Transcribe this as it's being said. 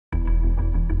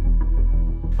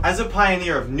As a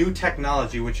pioneer of new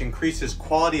technology which increases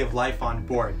quality of life on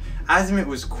board, Azimut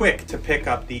was quick to pick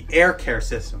up the AIRCARE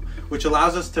system, which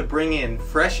allows us to bring in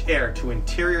fresh air to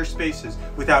interior spaces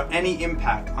without any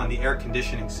impact on the air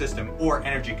conditioning system or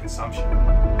energy consumption.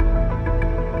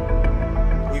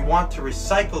 We want to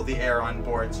recycle the air on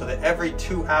board so that every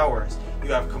 2 hours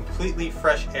you have completely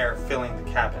fresh air filling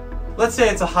the cabin. Let's say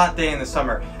it's a hot day in the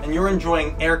summer and you're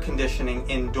enjoying air conditioning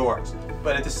indoors,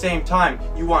 but at the same time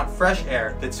you want fresh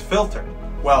air that's filtered.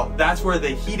 Well, that's where the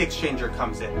heat exchanger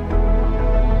comes in.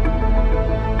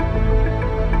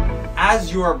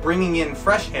 As you are bringing in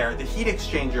fresh air, the heat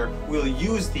exchanger will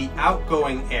use the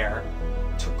outgoing air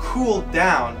to cool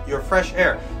down your fresh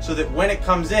air so that when it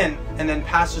comes in and then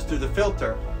passes through the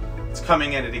filter, it's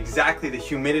coming in at exactly the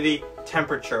humidity,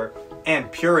 temperature, and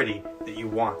purity that you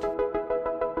want.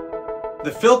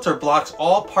 The filter blocks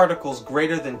all particles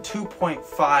greater than 2.5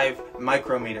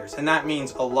 micrometers, and that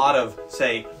means a lot of,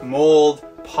 say, mold,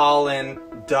 pollen,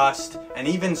 dust, and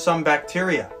even some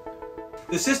bacteria.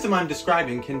 The system I'm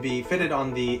describing can be fitted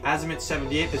on the Azimut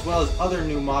 78 as well as other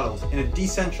new models in a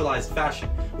decentralized fashion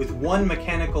with one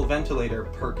mechanical ventilator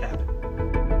per cabin.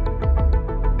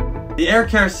 The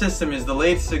AIRCARE system is the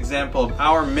latest example of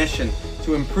our mission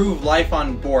to improve life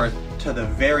on board to the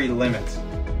very limits.